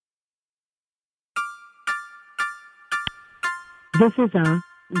This is a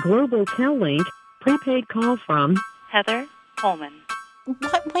Global Tel-Link prepaid call from Heather Coleman.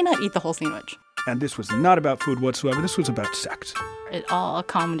 Why not eat the whole sandwich? And this was not about food whatsoever. This was about sex. It all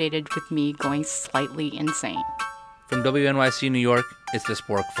accommodated with me going slightly insane. From WNYC New York, it's The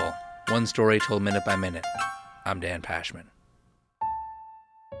Sporkful. One story told minute by minute. I'm Dan Pashman.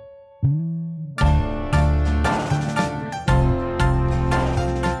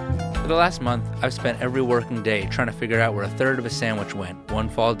 For the last month, I've spent every working day trying to figure out where a third of a sandwich went one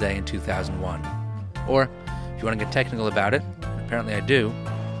fall day in 2001. Or, if you want to get technical about it, apparently I do,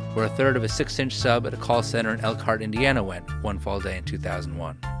 where a third of a 6-inch sub at a call center in Elkhart, Indiana went one fall day in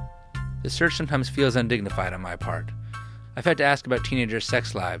 2001. The search sometimes feels undignified on my part. I've had to ask about teenagers'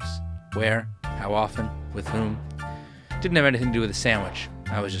 sex lives. Where, how often, with whom. Didn't have anything to do with the sandwich.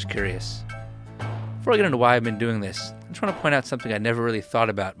 I was just curious. Before I get into why I've been doing this, I just want to point out something I never really thought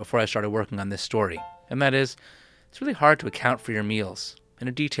about before I started working on this story. And that is, it's really hard to account for your meals. In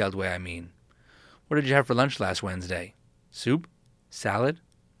a detailed way, I mean. What did you have for lunch last Wednesday? Soup? Salad?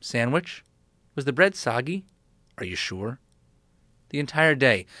 Sandwich? Was the bread soggy? Are you sure? The entire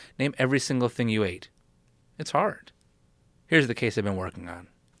day, name every single thing you ate. It's hard. Here's the case I've been working on.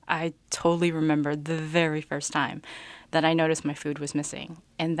 I totally remember the very first time that I noticed my food was missing,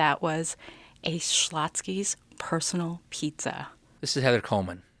 and that was a Schlotsky's personal pizza. This is Heather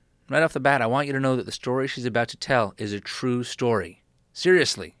Coleman. Right off the bat, I want you to know that the story she's about to tell is a true story.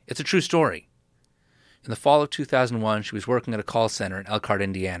 Seriously, it's a true story. In the fall of 2001, she was working at a call center in Elkhart,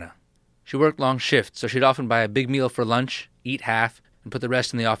 Indiana. She worked long shifts, so she'd often buy a big meal for lunch, eat half, and put the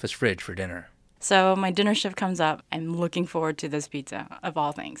rest in the office fridge for dinner. So my dinner shift comes up. I'm looking forward to this pizza, of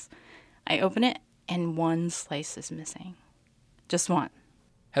all things. I open it, and one slice is missing. Just one.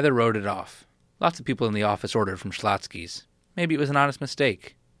 Heather wrote it off. Lots of people in the office ordered from Schlotsky's. Maybe it was an honest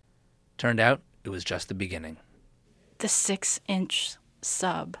mistake. Turned out, it was just the beginning. The 6-inch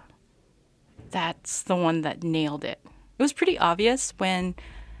sub. That's the one that nailed it. It was pretty obvious when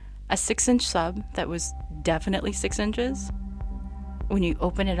a 6-inch sub that was definitely 6 inches, when you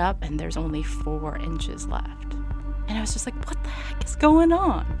open it up and there's only 4 inches left. And I was just like, what the heck is going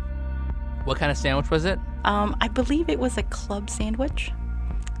on? What kind of sandwich was it? I believe it was a club sandwich.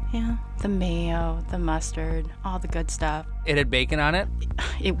 Yeah, the mayo, the mustard, all the good stuff. It had bacon on it?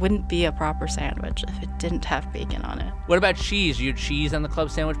 It wouldn't be a proper sandwich if it didn't have bacon on it. What about cheese? Are you a cheese on the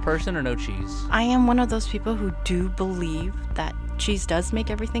club sandwich person or no cheese? I am one of those people who do believe that cheese does make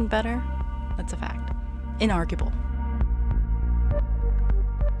everything better. That's a fact. Inarguable.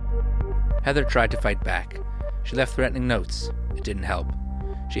 Heather tried to fight back. She left threatening notes. It didn't help.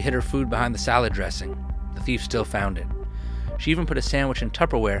 She hid her food behind the salad dressing. The thief still found it. She even put a sandwich in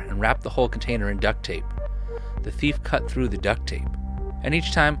Tupperware and wrapped the whole container in duct tape. The thief cut through the duct tape. And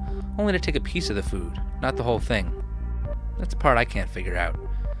each time, only to take a piece of the food, not the whole thing. That's the part I can't figure out.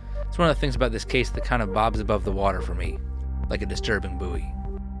 It's one of the things about this case that kind of bobs above the water for me, like a disturbing buoy.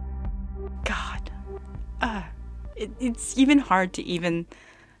 God. It's even hard to even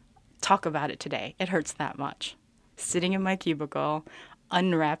talk about it today. It hurts that much. Sitting in my cubicle,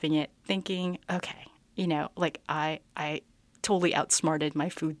 unwrapping it, thinking, okay, I totally outsmarted my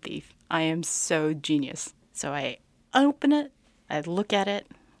food thief. I am so genius. So I open it, I look at it,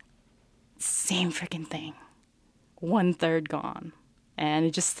 same freaking thing. 1/3 gone. And I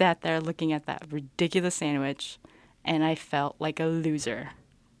just sat there looking at that ridiculous sandwich, and I felt like a loser.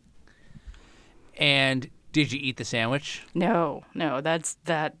 And did you eat the sandwich? No, that's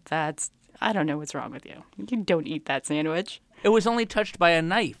I don't know what's wrong with you. You don't eat that sandwich. It was only touched by a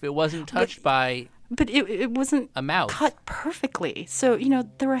knife. It wasn't touched by... But it wasn't a mouse. Cut perfectly. So,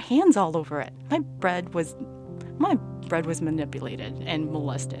 there were hands all over it. My bread was manipulated and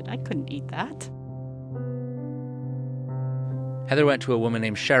molested. I couldn't eat that. Heather went to a woman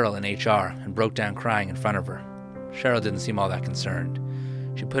named Cheryl in HR and broke down crying in front of her. Cheryl didn't seem all that concerned.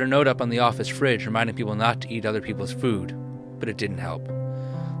 She put a note up on the office fridge reminding people not to eat other people's food, but it didn't help.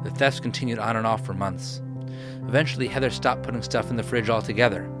 The thefts continued on and off for months. Eventually, Heather stopped putting stuff in the fridge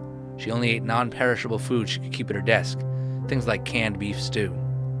altogether. She only ate non-perishable food she could keep at her desk, things like canned beef stew.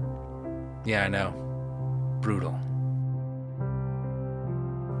 Yeah, I know. Brutal.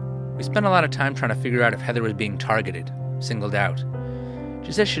 We spent a lot of time trying to figure out if Heather was being targeted, singled out.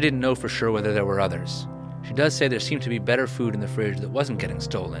 She says she didn't know for sure whether there were others. She does say there seemed to be better food in the fridge that wasn't getting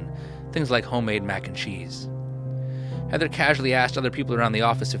stolen, things like homemade mac and cheese. Heather casually asked other people around the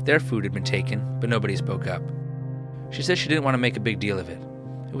office if their food had been taken, but nobody spoke up. She says she didn't want to make a big deal of it.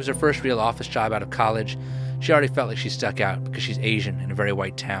 It was her first real office job out of college. She already felt like she stuck out because she's Asian in a very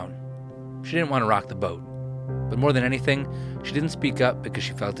white town. She didn't want to rock the boat. But more than anything, she didn't speak up because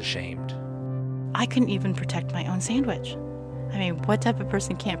she felt ashamed. I couldn't even protect my own sandwich. I mean, what type of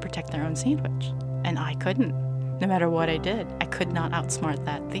person can't protect their own sandwich? And I couldn't. No matter what I did, I could not outsmart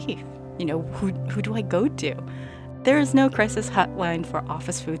that thief. You know, who do I go to? There is no crisis hotline for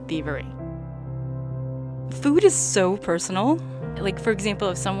office food thievery. Food is so personal. Like, for example,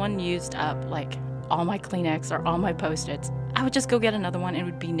 if someone used up, like, all my Kleenex or all my Post-its, I would just go get another one and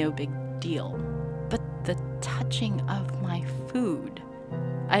it would be no big deal. But the touching of my food,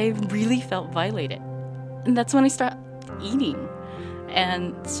 I really felt violated. And that's when I started eating.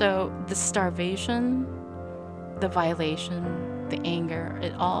 And so the starvation, the violation, the anger,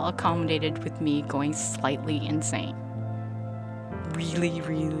 it all accommodated with me going slightly insane. Really,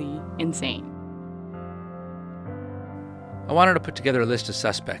 really insane. I wanted to put together a list of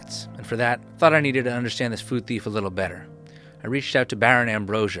suspects, and for that, thought I needed to understand this food thief a little better. I reached out to Baron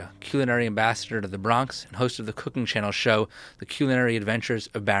Ambrosia, culinary ambassador to the Bronx and host of the cooking channel show The Culinary Adventures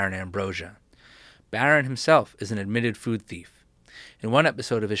of Baron Ambrosia. Baron himself is an admitted food thief. In one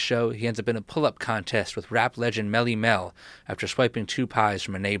episode of his show, he ends up in a pull-up contest with rap legend Melly Mel after swiping 2 pies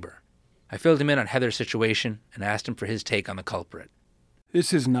from a neighbor. I filled him in on Heather's situation and asked him for his take on the culprit.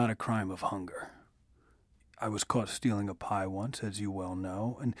 This is not a crime of hunger. I was caught stealing a pie once, as you well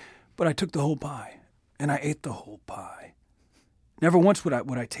know, but I took the whole pie, and I ate the whole pie. Never once would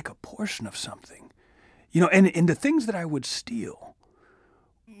I take a portion of something. You know, and the things that I would steal,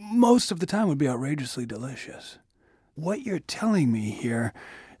 most of the time would be outrageously delicious. What you're telling me here,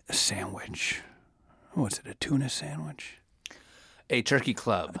 a sandwich. What's it, a tuna sandwich? A turkey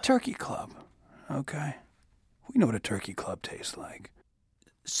club. A turkey club. Okay. We know what a turkey club tastes like.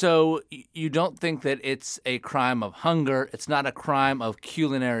 So you don't think that it's a crime of hunger? It's not a crime of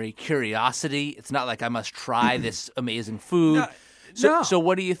culinary curiosity? It's not like I must try this amazing food? So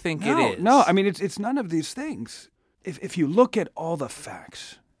what do you think it is? No, I mean, it's none of these things. If you look at all the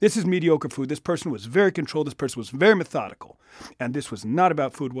facts, this is mediocre food. This person was very controlled. This person was very methodical. And this was not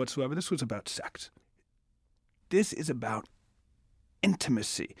about food whatsoever. This was about sex. This is about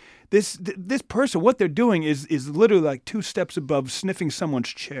intimacy. This person, what they're doing is literally like 2 steps above sniffing someone's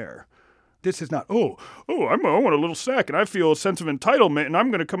chair. This is not, I want a little sack and I feel a sense of entitlement and I'm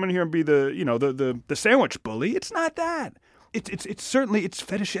going to come in here and be the sandwich bully. It's not that. It's certainly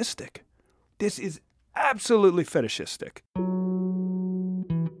fetishistic. This is absolutely fetishistic.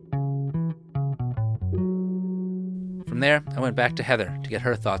 From there, I went back to Heather to get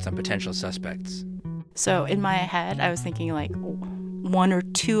her thoughts on potential suspects. So in my head, I was thinking like 1 or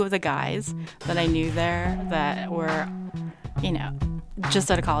 2 of the guys that I knew there that were,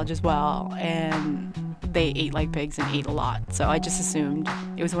 just out of college as well. And they ate like pigs and ate a lot. So I just assumed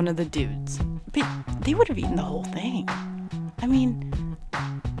it was one of the dudes. But they would have eaten the whole thing. I mean,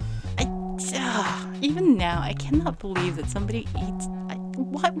 even now, I cannot believe that somebody eats.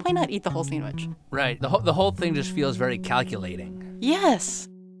 Why not eat the whole sandwich? Right. The whole thing just feels very calculating. Yes.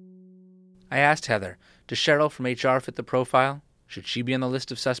 I asked Heather, does Cheryl from HR fit the profile? Should she be on the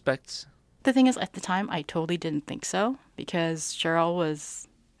list of suspects? The thing is, at the time, I totally didn't think so because Cheryl was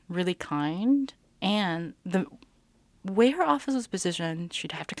really kind, and the way her office was positioned,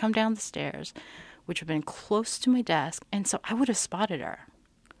 she'd have to come down the stairs, which would have been close to my desk, and so I would have spotted her.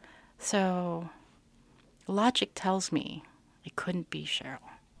 So logic tells me it couldn't be Cheryl.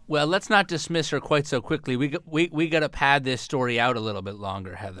 Well, let's not dismiss her quite so quickly. We got to pad this story out a little bit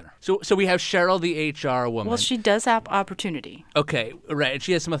longer, Heather. So we have Cheryl, the HR woman. Well, she does have opportunity. Okay, right, and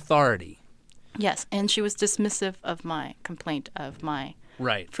she has some authority. Yes, and she was dismissive of my complaint of my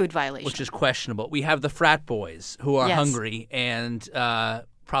food violation. Which is questionable. We have the frat boys who are hungry and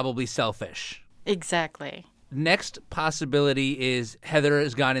probably selfish. Exactly. Next possibility is Heather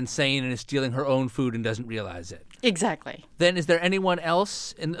has gone insane and is stealing her own food and doesn't realize it. Exactly. Then is there anyone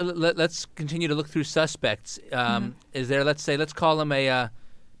else? And let's continue to look through suspects. Is there, let's call him a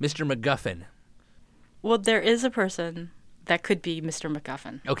Mr. McGuffin. Well, there is a person that could be Mr.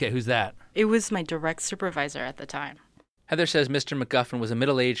 McGuffin. Okay, who's that? It was my direct supervisor at the time. Heather says Mr. McGuffin was a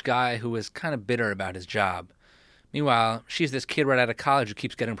middle-aged guy who was kind of bitter about his job. Meanwhile, she's this kid right out of college who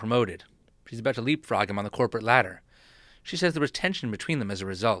keeps getting promoted. She's about to leapfrog him on the corporate ladder. She says there was tension between them as a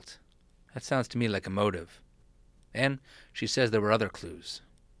result. That sounds to me like a motive. And she says there were other clues.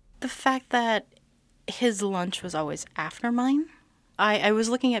 The fact that his lunch was always after mine. I was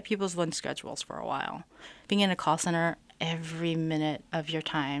looking at people's lunch schedules for a while. Being in a call center, every minute of your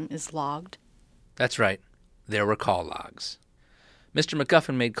time is logged. That's right. There were call logs. Mr.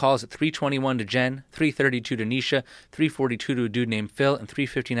 McGuffin made calls at 3:21 to Jen, 3:32 to Nisha, 3:42 to a dude named Phil, and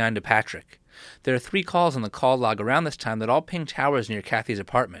 3:59 to Patrick. There are 3 calls on the call log around this time that all ping towers near Kathy's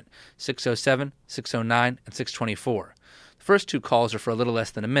apartment, 6:07, 6:09, and 6:24. The first 2 calls are for a little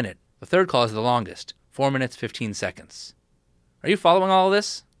less than a minute. The third call is the longest, 4 minutes, 15 seconds. Are you following all of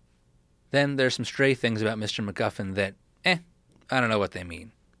this? Then there's some stray things about Mr. MacGuffin that, I don't know what they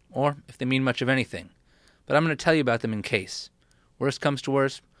mean, or if they mean much of anything. But I'm going to tell you about them in case. Worst comes to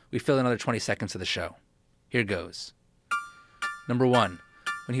worst, we fill another 20 seconds of the show. Here goes. Number 1.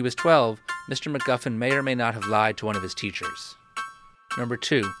 When he was 12, Mr. MacGuffin may or may not have lied to one of his teachers. Number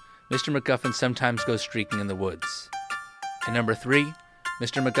 2. Mr. MacGuffin sometimes goes streaking in the woods. And number 3.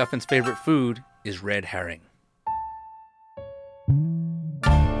 Mr. MacGuffin's favorite food is red herring.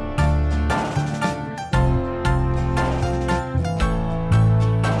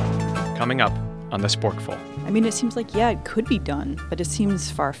 Coming up on The Sporkful. I mean, it seems like, it could be done, but it seems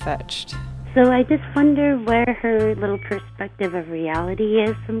far-fetched. So I just wonder where her little perspective of reality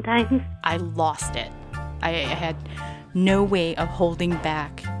is sometimes. I lost it. I had no way of holding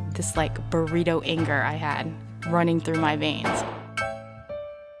back this burrito anger I had running through my veins.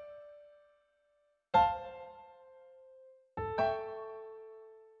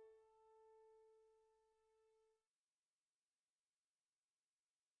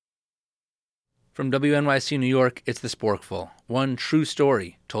 From WNYC New York, it's The Sporkful, one true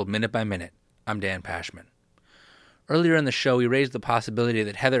story told minute by minute. I'm Dan Pashman. Earlier in the show, we raised the possibility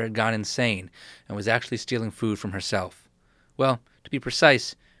that Heather had gone insane and was actually stealing food from herself. Well, to be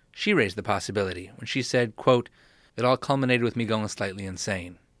precise, she raised the possibility when she said, quote, "It all culminated with me going slightly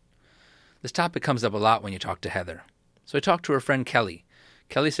insane." This topic comes up a lot when you talk to Heather. So I talked to her friend Kelly.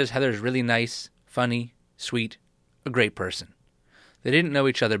 Kelly says Heather is really nice, funny, sweet, a great person. They didn't know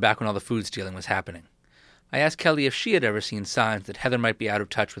each other back when all the food stealing was happening. I asked Kelly if she had ever seen signs that Heather might be out of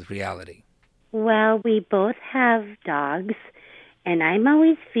touch with reality. Well, we both have dogs, and I'm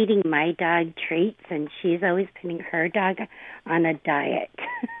always feeding my dog treats, and she's always putting her dog on a diet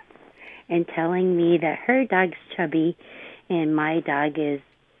and telling me that her dog's chubby and my dog is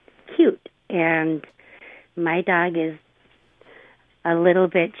cute. And my dog is a little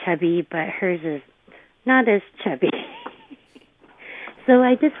bit chubby, but hers is not as chubby. So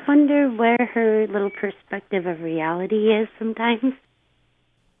I just wonder where her little perspective of reality is sometimes.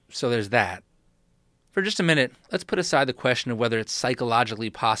 So there's that. For just a minute, let's put aside the question of whether it's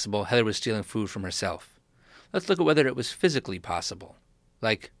psychologically possible Heather was stealing food from herself. Let's look at whether it was physically possible.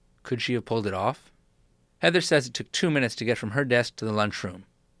 Like, could she have pulled it off? Heather says it took 2 minutes to get from her desk to the lunchroom.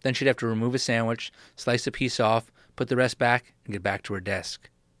 Then she'd have to remove a sandwich, slice a piece off, put the rest back, and get back to her desk.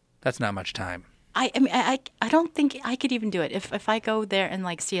 That's not much time. I don't think I could even do it. If I go there and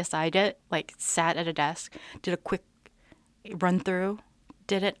CSI'd it, sat at a desk, did a quick run through,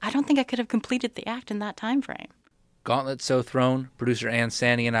 did it, I don't think I could have completed the act in that time frame. Gauntlet so thrown, producer Ann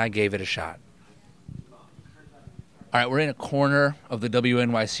Sandy and I gave it a shot. All right, we're in a corner of the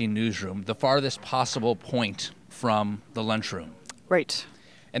WNYC newsroom, the farthest possible point from the lunchroom. Right.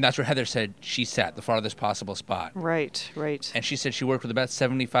 And that's where Heather said she sat, the farthest possible spot. Right. And she said she worked with about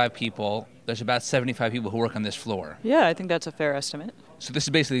 75 people. There's about 75 people who work on this floor. Yeah, I think that's a fair estimate. So this is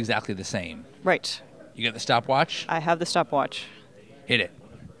basically exactly the same. Right. You got the stopwatch? I have the stopwatch. Hit it.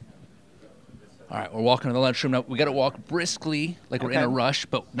 All right, we're walking to the lunchroom now. We got to walk briskly, like we're in a rush,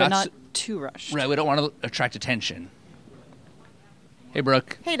 but not too rushed. Right, we don't want to attract attention. Hey,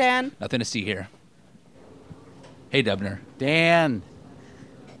 Brooke. Hey, Dan. Nothing to see here. Hey, Dubner. Dan.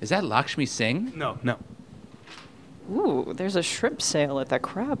 Is that Lakshmi Singh? No. Ooh, there's a shrimp sale at the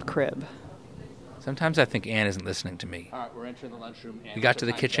crab crib. Sometimes I think Ann isn't listening to me. All right, we're entering the lunchroom. We got to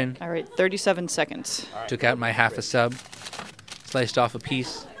the kitchen. All right, 37 seconds. Took out my half a sub, sliced off a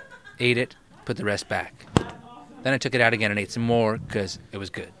piece, ate it, put the rest back. Then I took it out again and ate some more because it was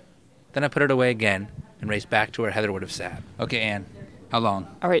good. Then I put it away again and raced back to where Heather would have sat. Okay, Ann, how long?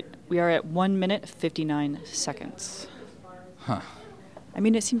 All right, we are at 1 minute, 59 seconds. Huh. I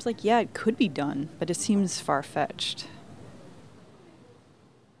mean, it seems like, it could be done, but it seems far-fetched.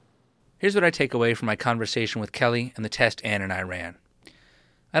 Here's what I take away from my conversation with Kelly and the test Ann and I ran.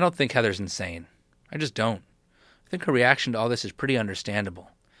 I don't think Heather's insane. I just don't. I think her reaction to all this is pretty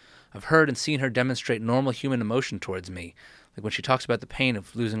understandable. I've heard and seen her demonstrate normal human emotion towards me, like when she talks about the pain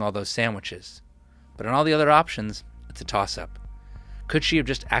of losing all those sandwiches. But on all the other options, it's a toss-up. Could she have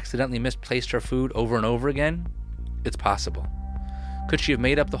just accidentally misplaced her food over and over again? It's possible. Could she have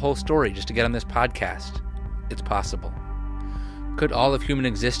made up the whole story just to get on this podcast? It's possible. Could all of human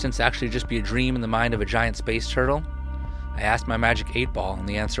existence actually just be a dream in the mind of a giant space turtle? I asked my magic 8-ball, and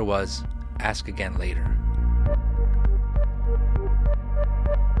the answer was, ask again later.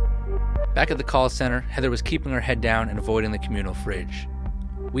 Back at the call center, Heather was keeping her head down and avoiding the communal fridge.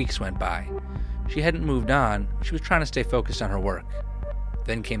 Weeks went by. She hadn't moved on, but she was trying to stay focused on her work.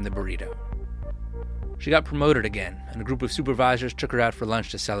 Then came the burrito. She got promoted again, and a group of supervisors took her out for lunch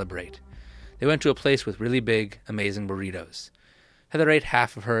to celebrate. They went to a place with really big, amazing burritos. Heather ate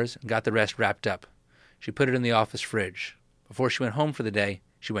half of hers and got the rest wrapped up. She put it in the office fridge. Before she went home for the day,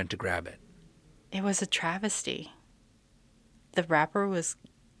 she went to grab it. It was a travesty. The wrapper was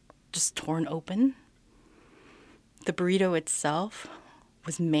just torn open. The burrito itself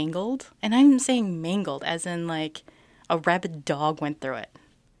was mangled. And I'm saying mangled as in like a rabid dog went through it.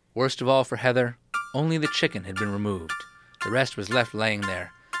 Worst of all for Heather, only the chicken had been removed. The rest was left laying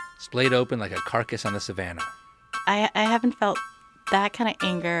there, splayed open like a carcass on the savannah. I haven't felt that kind of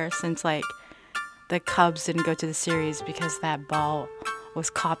anger since like the Cubs didn't go to the series because that ball was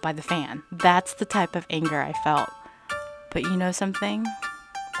caught by the fan. That's the type of anger I felt. But you know something?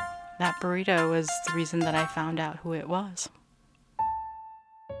 That burrito was the reason that I found out who it was.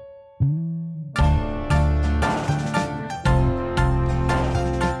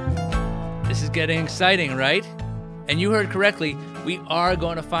 This is getting exciting, right? And you heard correctly, we are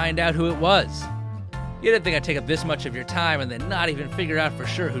going to find out who it was. You didn't think I'd take up this much of your time and then not even figure out for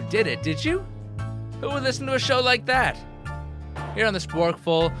sure who did it, did you? Who would listen to a show like that? Here on the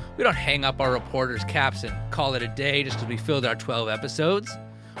Sporkful, we don't hang up our reporters' caps and call it a day just because we filled our 12 episodes.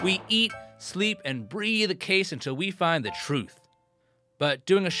 We eat, sleep, and breathe the case until we find the truth. But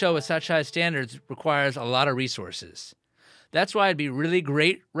doing a show with such high standards requires a lot of resources. That's why it'd be really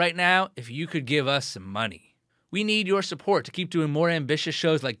great right now if you could give us some money. We need your support to keep doing more ambitious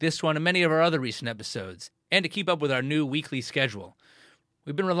shows like this one and many of our other recent episodes, and to keep up with our new weekly schedule.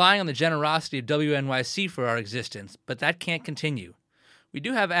 We've been relying on the generosity of WNYC for our existence, but that can't continue. We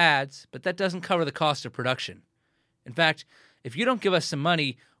do have ads, but that doesn't cover the cost of production. In fact, if you don't give us some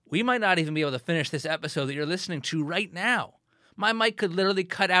money, we might not even be able to finish this episode that you're listening to right now. My mic could literally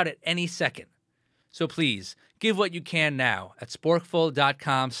cut out at any second. So please, give what you can now at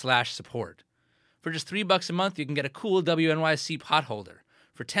sporkful.com/support. For just $3 a month, you can get a cool WNYC potholder.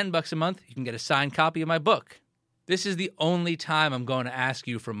 For $10 a month, you can get a signed copy of my book. This is the only time I'm going to ask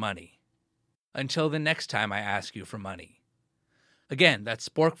you for money. Until the next time I ask you for money. Again, that's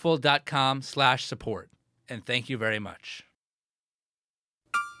sporkful.com/support. And thank you very much.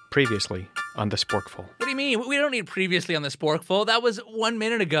 Previously on the Sporkful. What do you mean? We don't need previously on the Sporkful. That was 1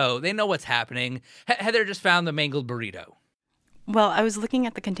 minute ago. They know what's happening. Heather just found the mangled burrito. Well, I was looking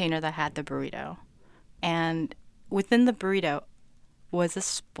at the container that had the burrito, and within the burrito was a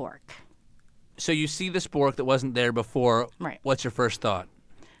spork. So you see the spork that wasn't there before. Right. What's your first thought?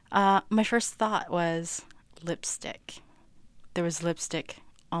 My first thought was lipstick. There was lipstick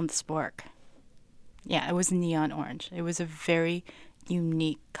on the spork. Yeah, it was neon orange. It was a very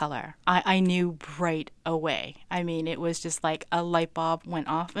unique color. I knew right away. I mean, it was just like a light bulb went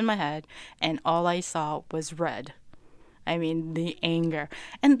off in my head, and all I saw was red. I mean, the anger.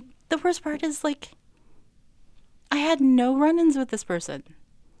 And the worst part is, like, I had no run-ins with this person.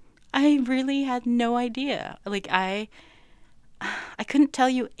 I really had no idea. Like, I couldn't tell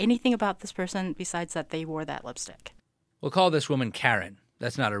you anything about this person besides that they wore that lipstick. We'll call this woman Karen.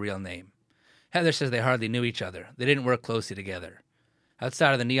 That's not a real name. Heather says they hardly knew each other. They didn't work closely together.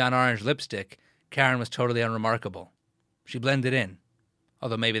 Outside of the neon orange lipstick, Karen was totally unremarkable. She blended in,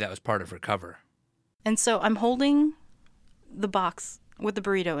 although maybe that was part of her cover. And so I'm holding the box with the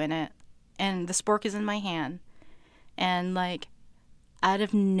burrito in it, and the spork is in my hand, and like out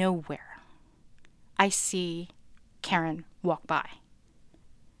of nowhere I see Karen walk by,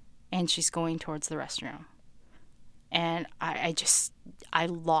 and she's going towards the restroom, and I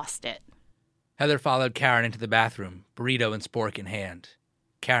lost it. Heather followed Karen into the bathroom, burrito and spork in hand.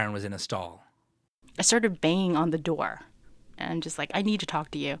 Karen was in a stall. I started banging on the door, and I'm just like, I need to talk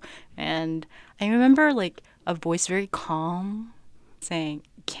to you. And I remember like a voice very calm saying,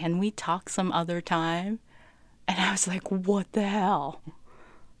 "Can we talk some other time?" And I was like, what the hell?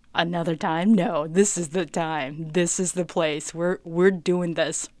 Another time? No, this is the time. This is the place. We're doing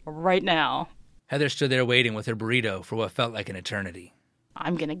this right now. Heather stood there waiting with her burrito for what felt like an eternity.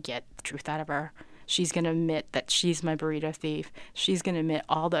 I'm going to get the truth out of her. She's going to admit that she's my burrito thief. She's going to admit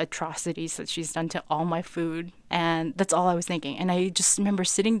all the atrocities that she's done to all my food. And that's all I was thinking. And I just remember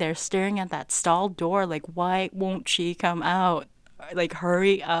sitting there staring at that stall door like, why won't she come out? Like,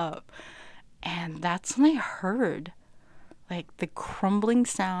 hurry up. And that's when I heard like the crumbling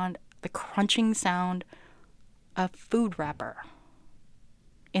sound, the crunching sound of food wrapper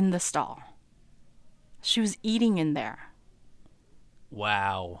in the stall. She was eating in there.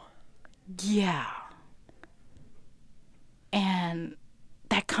 Wow. Yeah. And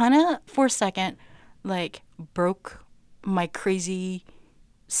that kind of, for a second, like, broke my crazy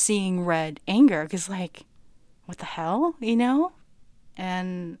seeing red anger. Because, like, what the hell, you know?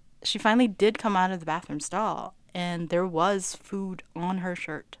 And she finally did come out of the bathroom stall, and there was food on her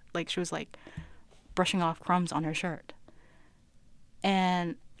shirt. Like, she was, like, brushing off crumbs on her shirt.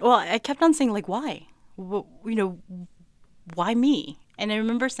 And, well, I kept on saying, like, why? Why me? And I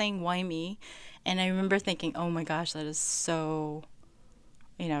remember saying, why me? And I remember thinking, oh my gosh, that is so,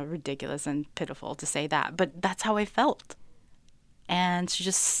 ridiculous and pitiful to say that. But that's how I felt. And she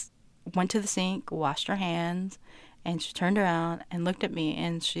just went to the sink, washed her hands, and she turned around and looked at me,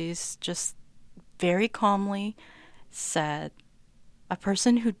 and she's just very calmly said, a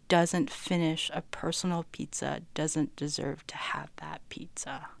person who doesn't finish a personal pizza doesn't deserve to have that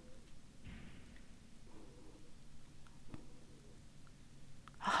pizza.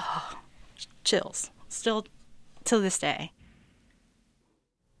 Oh, chills. Still to this day.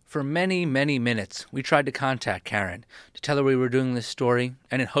 For many, many minutes, we tried to contact Karen to tell her we were doing this story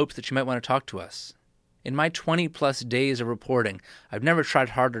and in hopes that she might want to talk to us. In my 20-plus days of reporting, I've never tried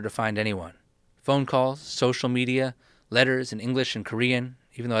harder to find anyone. Phone calls, social media, letters in English and Korean,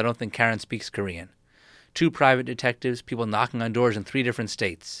 even though I don't think Karen speaks Korean. 2 private detectives, people knocking on doors in 3 different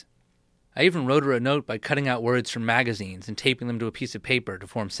states. I even wrote her a note by cutting out words from magazines and taping them to a piece of paper to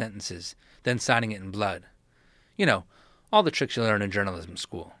form sentences, then signing it in blood. All the tricks you learn in journalism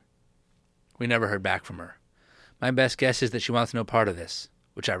school. We never heard back from her. My best guess is that she wants no part of this,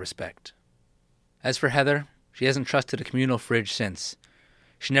 which I respect. As for Heather, she hasn't trusted a communal fridge since.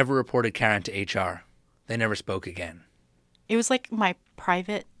 She never reported Karen to HR. They never spoke again. It was like my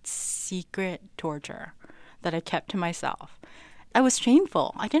private, secret torture that I kept to myself. I was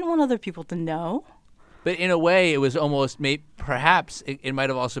shameful. I didn't want other people to know. But in a way, it was almost, perhaps it might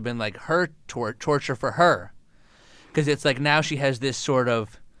have also been like her torture for her. Because it's like now she has this sort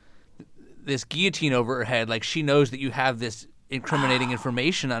of, this guillotine over her head. Like she knows that you have this incriminating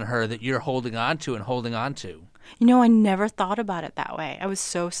information on her that you're holding on to. I never thought about it that way. I was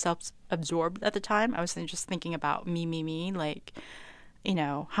so self-absorbed at the time. I was just thinking about me, like,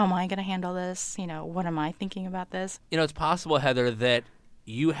 how am I going to handle this? What am I thinking about this? It's possible, Heather, that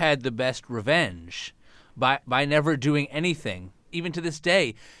you had the best revenge by never doing anything. Even to this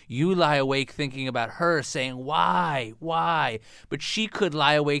day, you lie awake thinking about her, saying, why? But she could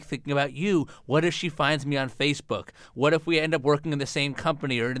lie awake thinking about you. What if she finds me on Facebook? What if we end up working in the same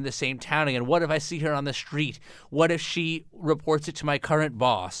company or in the same town again? What if I see her on the street? What if she reports it to my current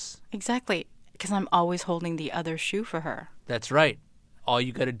boss? Exactly, because I'm always holding the other shoe for her. That's right. All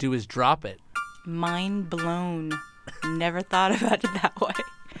you got to do is drop it. Mind blown. Never thought about it that way.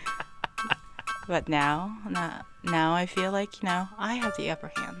 But now I feel like, I have the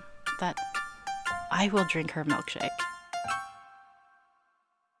upper hand. That I will drink her milkshake.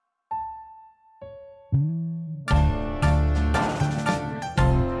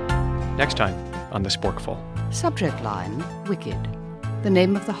 Next time on The Sporkful. Subject line, Wicked. The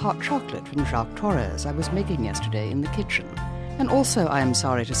name of the hot chocolate from Jacques Torres I was making yesterday in the kitchen. And also, I am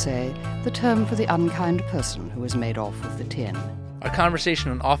sorry to say, the term for the unkind person who is made off with the tin. Our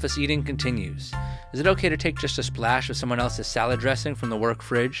conversation on office eating continues. Is it okay to take just a splash of someone else's salad dressing from the work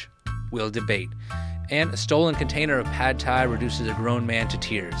fridge? We'll debate. And a stolen container of pad thai reduces a grown man to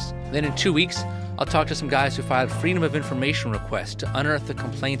tears. Then in 2 weeks, I'll talk to some guys who filed Freedom of Information requests to unearth the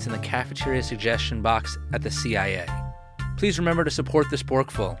complaints in the cafeteria suggestion box at the CIA. Please remember to support the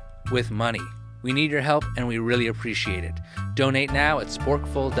Sporkful with money. We need your help, and we really appreciate it. Donate now at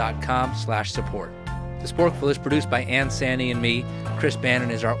sporkful.com/support. The Sporkful is produced by Ann Sandy and me. Chris Bannon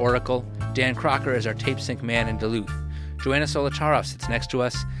is our oracle. Dan Crocker is our tape sync man in Duluth. Joanna Solotaroff sits next to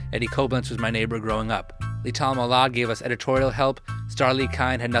us. Eddie Koblenz was my neighbor growing up. Lital Malad gave us editorial help. Starlee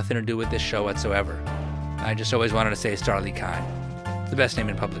Kine had nothing to do with this show whatsoever. I just always wanted to say Starlee Kine. It's the best name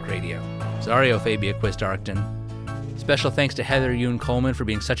in public radio. Zario Fabia Quist Arcton. Special thanks to Heather Yoon Coleman for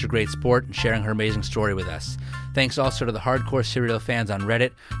being such a great sport and sharing her amazing story with us. Thanks also to the hardcore Serial fans on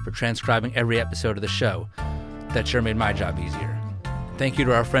Reddit for transcribing every episode of the show. That sure made my job easier. Thank you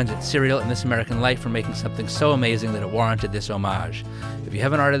to our friends at Serial and This American Life for making something so amazing that it warranted this homage. If you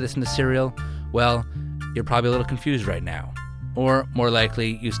haven't already listened to Serial, well, you're probably a little confused right now. Or, more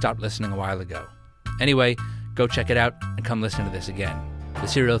likely, you stopped listening a while ago. Anyway, go check it out and come listen to this again. The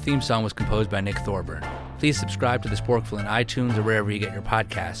Serial theme song was composed by Nick Thorburn. Please subscribe to The Sporkful in iTunes or wherever you get your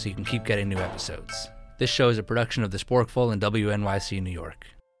podcasts so you can keep getting new episodes. This show is a production of The Sporkful in WNYC, New York.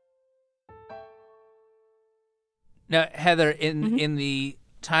 Now, Heather, in the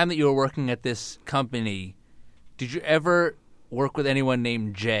time that you were working at this company, did you ever work with anyone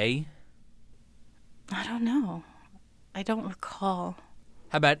named Jay? I don't know. I don't recall.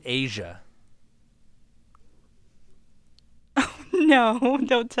 How about Asia? No,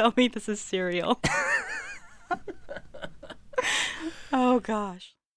 don't tell me this is Serial. Oh, gosh.